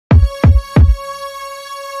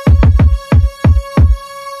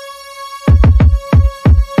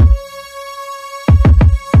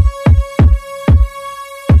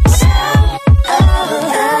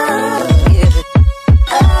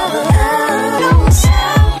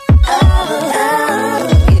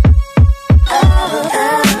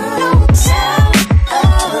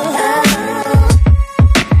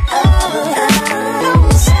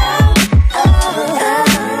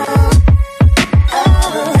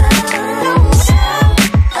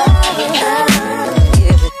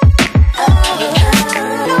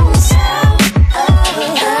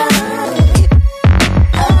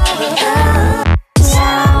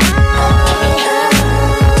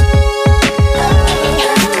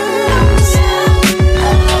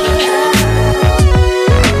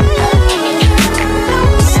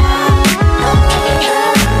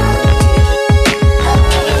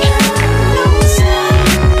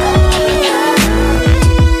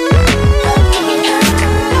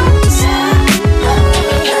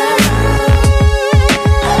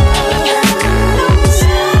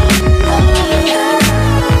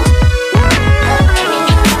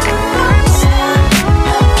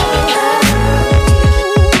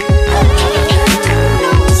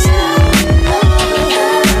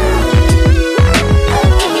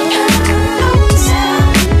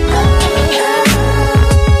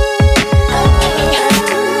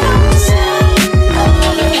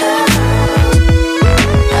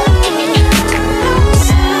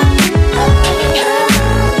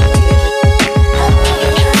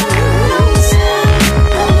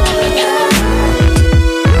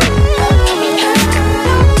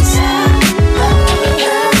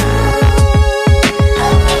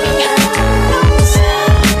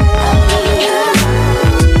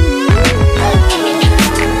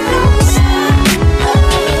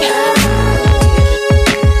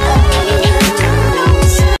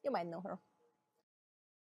know her.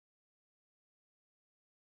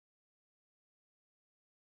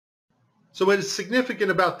 So what is significant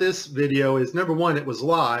about this video is, number one, it was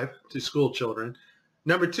live to school children.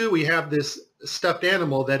 Number two, we have this stuffed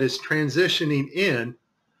animal that is transitioning in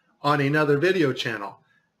on another video channel.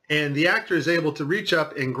 And the actor is able to reach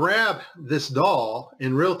up and grab this doll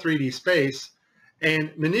in real 3D space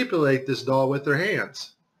and manipulate this doll with their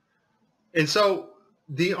hands. And so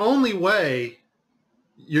the only way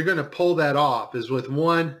you're going to pull that off is with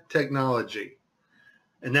one technology.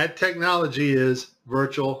 And that technology is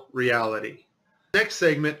virtual reality. Next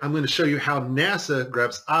segment, I'm going to show you how NASA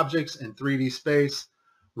grabs objects in 3D space,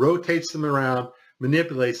 rotates them around,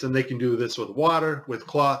 manipulates them. They can do this with water, with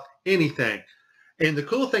cloth, anything. And the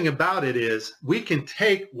cool thing about it is we can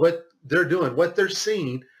take what they're doing, what they're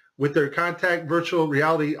seeing with their contact virtual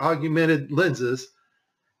reality augmented lenses,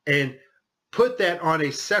 and put that on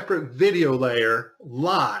a separate video layer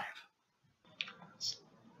live.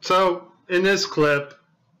 So in this clip,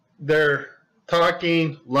 they're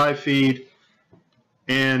talking live feed,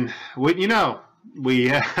 and wouldn't you know, we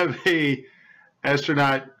have a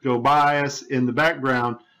astronaut go by us in the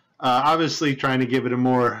background, obviously trying to give it a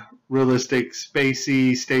more realistic,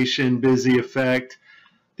 spacey, station busy effect.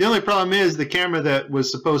 The only problem is the camera that was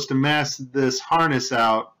supposed to mask this harness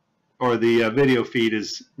out, or the video feed,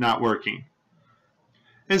 is not working.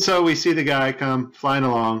 And so we see the guy come flying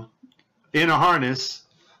along in a harness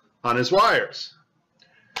on his wires.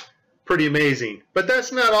 Pretty amazing. But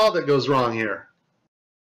that's not all that goes wrong here.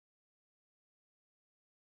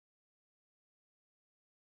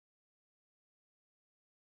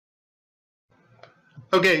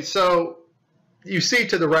 Okay, so you see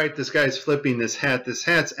to the right, this guy's flipping this hat. This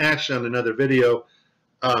hat's actually on another video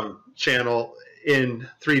channel in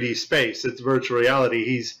 3D space. It's virtual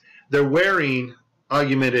reality. They're wearing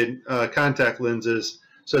augmented contact lenses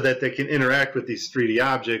so that they can interact with these 3D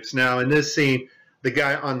objects. Now, in this scene, the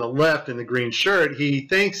guy on the left in the green shirt, he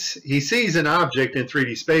thinks he sees an object in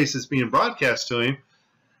 3D space that's being broadcast to him.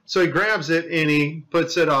 So he grabs it and he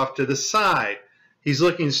puts it off to the side. He's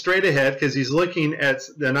looking straight ahead because he's looking at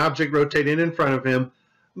an object rotating in front of him,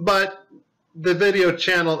 but the video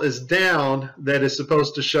channel is down that is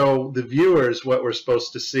supposed to show the viewers what we're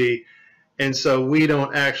supposed to see, and so we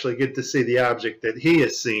don't actually get to see the object that he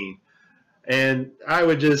is seeing. And I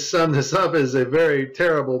would just sum this up as a very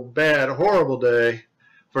terrible, bad, horrible day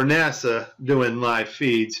for NASA doing live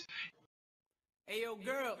feeds. Hey, yo,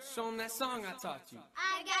 girl, show them that song I taught you.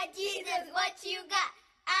 I got Jesus, what you got?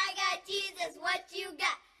 I got Jesus, what you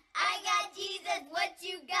got? I got Jesus, what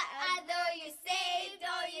you got? Although you're saved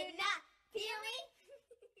or you're not. Feel me?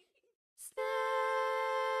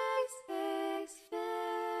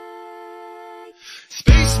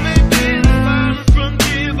 Space may be the final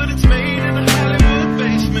frontier, but it's made in the Hollywood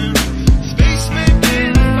basement. Space may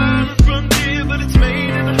be the final frontier, but it's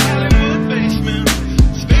made in the Hollywood basement.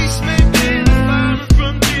 Space may be the final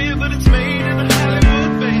frontier, but it's made in the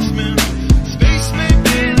Hollywood basement. Space may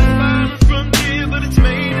be the final frontier, but it's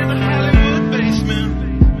made in the Hollywood basement.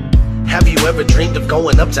 Have you ever dreamed of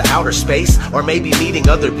going up to outer space? Or maybe meeting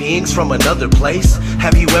other beings from another place?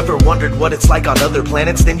 Have you ever wondered what it's like on other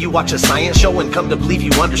planets? Then you watch a science show and come to believe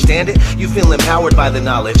you understand it? You feel empowered by the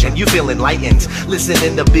knowledge and you feel enlightened,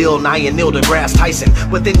 listening to Bill Nye and Neil deGrasse Tyson.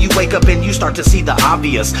 But then you wake up and you start to see the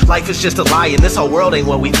obvious. Life is just a lie and this whole world ain't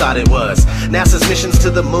what we thought it was. NASA's missions to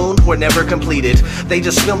the moon were never completed. They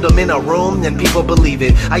just filmed them in a room and people believe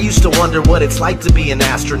it. I used to wonder what it's like to be an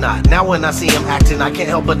astronaut. Now when I see them acting, I can't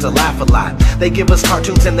help but to laugh a lot. They give us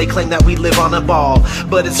cartoons and they claim that we live on a ball,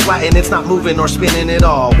 but it's flat and it's not moving or spinning at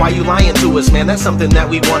all. Why you lying to us, man? That's something that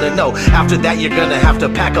we want to know. After that, you're gonna have to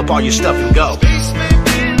pack up all your stuff and go. Space may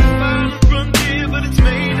be the final frontier, but it's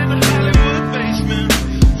made in the Hollywood basement.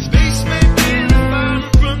 Space may be the final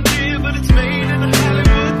frontier, but it's made in the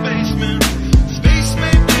Hollywood basement. Space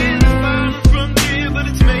may be the final frontier, but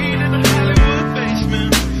it's made in the Hollywood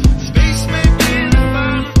basement. Space may be the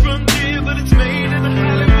final frontier, but it's made in the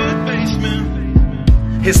Hollywood basement.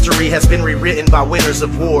 History has been rewritten by winners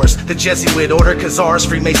of wars, the Jesuit order, Khazars,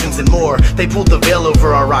 Freemasons, and more. They pulled the veil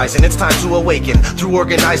over our eyes, and it's time to awaken. Through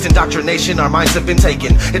organized indoctrination, our minds have been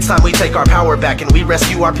taken. It's time we take our power back and we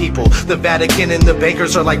rescue our people. The Vatican and the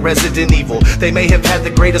bankers are like Resident Evil. They may have had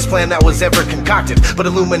the greatest plan that was ever concocted, but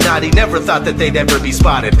Illuminati never thought that they'd ever be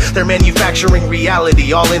spotted. They're manufacturing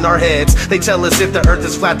reality all in our heads. They tell us if the earth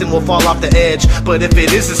is flat, then we'll fall off the edge. But if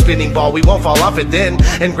it is a spinning ball, we won't fall off it then.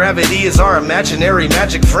 And gravity is our imaginary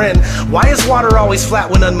magic friend. Why is water always flat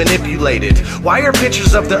when unmanipulated? Why are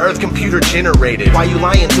pictures of the earth computer generated? Why you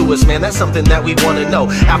lying to us, man? That's something that we want to know.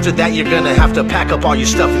 After that, you're gonna have to pack up all your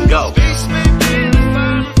stuff and go. Space may be the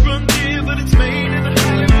final frontier.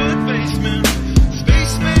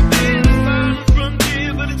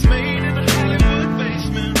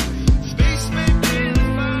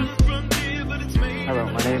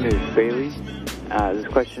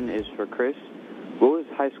 is for Chris. What was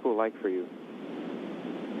high school like for you?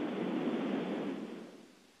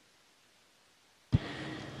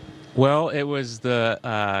 Well, it was the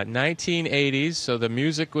 1980s, so the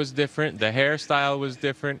music was different, the hairstyle was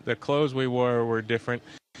different, the clothes we wore were different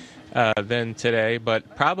than today,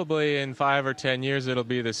 but probably in 5 or 10 years it'll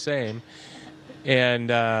be the same. And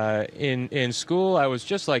in school, I was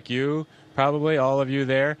just like you, probably all of you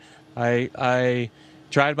there. I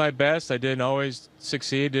tried my best. I didn't always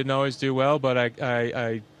succeed, didn't always do well, but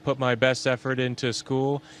I put my best effort into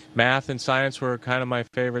school. Math and science were kind of my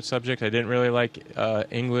favorite subject. I didn't really like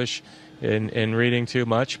English and reading too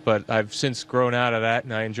much, but I've since grown out of that,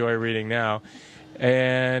 and I enjoy reading now.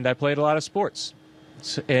 And I played a lot of sports.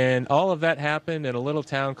 And all of that happened in a little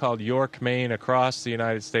town called York, Maine, across the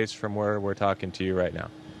United States from where we're talking to you right now.